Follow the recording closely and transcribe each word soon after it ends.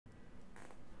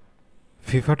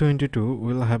FIFA 22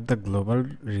 will have the global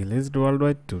released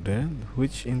worldwide today,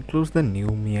 which includes the new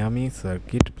Miami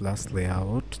circuit plus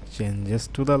layout changes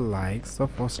to the likes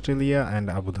of Australia and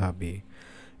Abu Dhabi,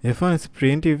 F1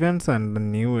 sprint events and the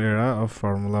new era of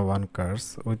Formula 1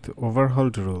 cars with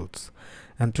overhauled rules.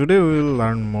 And today we will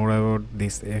learn more about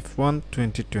this F1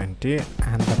 2020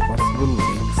 and the possible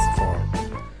leaks for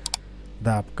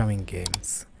the upcoming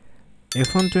games.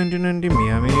 F1 2020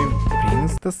 Miami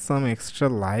brings the some extra,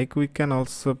 like we can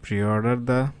also pre-order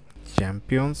the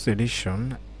Champions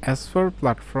Edition. As for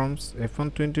platforms,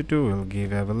 F1 22 will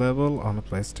give available on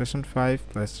PlayStation 5,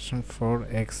 PlayStation 4,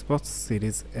 Xbox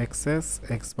Series XS,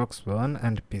 Xbox One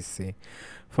and PC.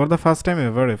 For the first time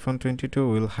ever, F1 22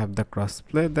 will have the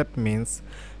crossplay. That means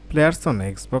players on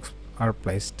Xbox or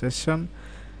PlayStation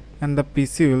and the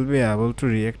PC will be able to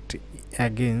react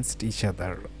against each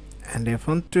other. And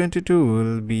F1 22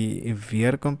 will be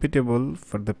VR compatible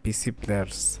for the PC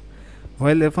players.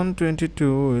 While F1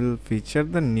 22 will feature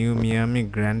the new Miami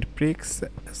Grand Prix,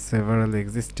 several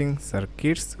existing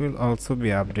circuits will also be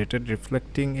updated,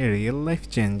 reflecting a real-life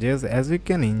changes as we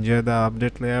can enjoy the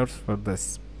update layouts for the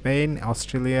Spain,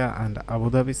 Australia and Abu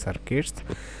Dhabi circuits.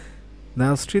 The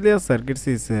Australia circuits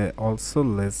is also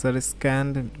laser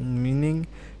scanned, meaning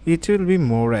it will be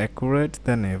more accurate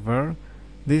than ever.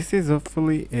 This is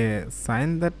hopefully a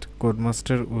sign that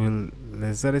Codemaster will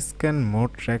laser scan more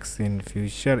tracks in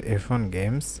future F1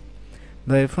 games.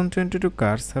 The F1 22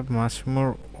 cars have much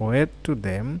more weight to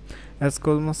them, as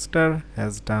Codemaster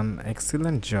has done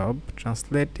excellent job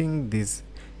translating these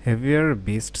heavier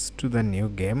beasts to the new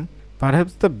game.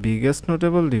 Perhaps the biggest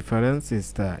notable difference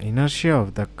is the inertia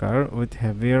of the car. With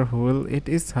heavier wheel, it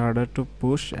is harder to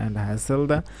push and hassle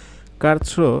the car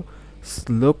through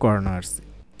slow corners.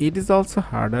 It is also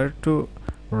harder to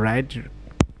ride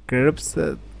curves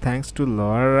thanks to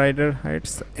lower rider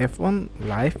heights. F1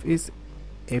 Life is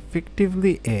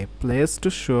effectively a place to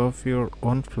show off your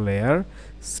own flair,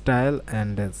 style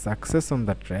and success on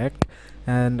the track,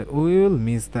 and we will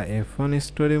miss the F1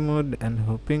 story mode and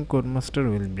hoping Codemaster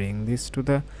will bring this to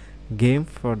the game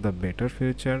for the better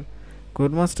future.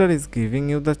 Codemaster is giving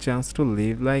you the chance to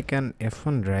live like an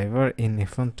F1 driver in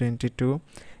F1 22.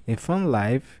 F1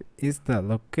 Live is the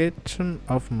location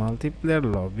of multiplayer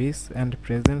lobbies and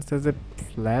presents as a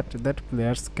flat that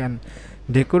players can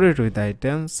decorate with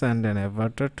items and an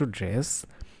avatar to dress.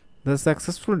 The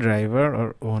successful driver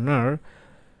or owner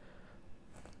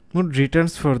would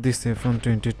returns for this F1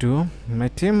 22. My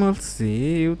team will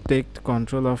see you take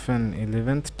control of an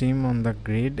 11th team on the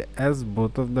grid as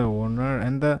both of the owner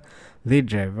and the lead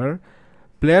driver.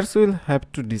 Players will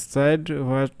have to decide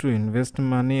where to invest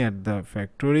money at the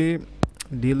factory,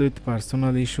 deal with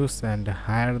personal issues and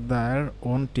hire their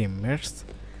own teammates.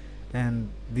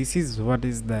 And this is what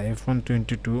is the F1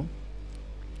 22,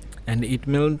 and it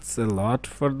means a lot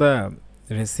for the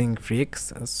racing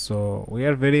freaks, so we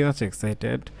are very much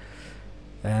excited,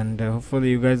 and hopefully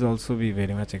you guys also be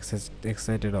very much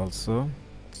excited also.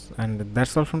 And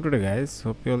that's all from today, guys.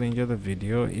 Hope you all enjoy the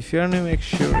video. If you are new, make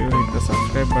sure you hit the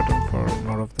subscribe button for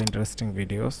more of the interesting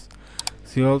videos.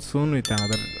 See you all soon with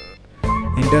another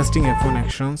interesting F1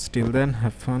 actions. Till then,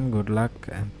 have fun, good luck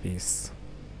and peace.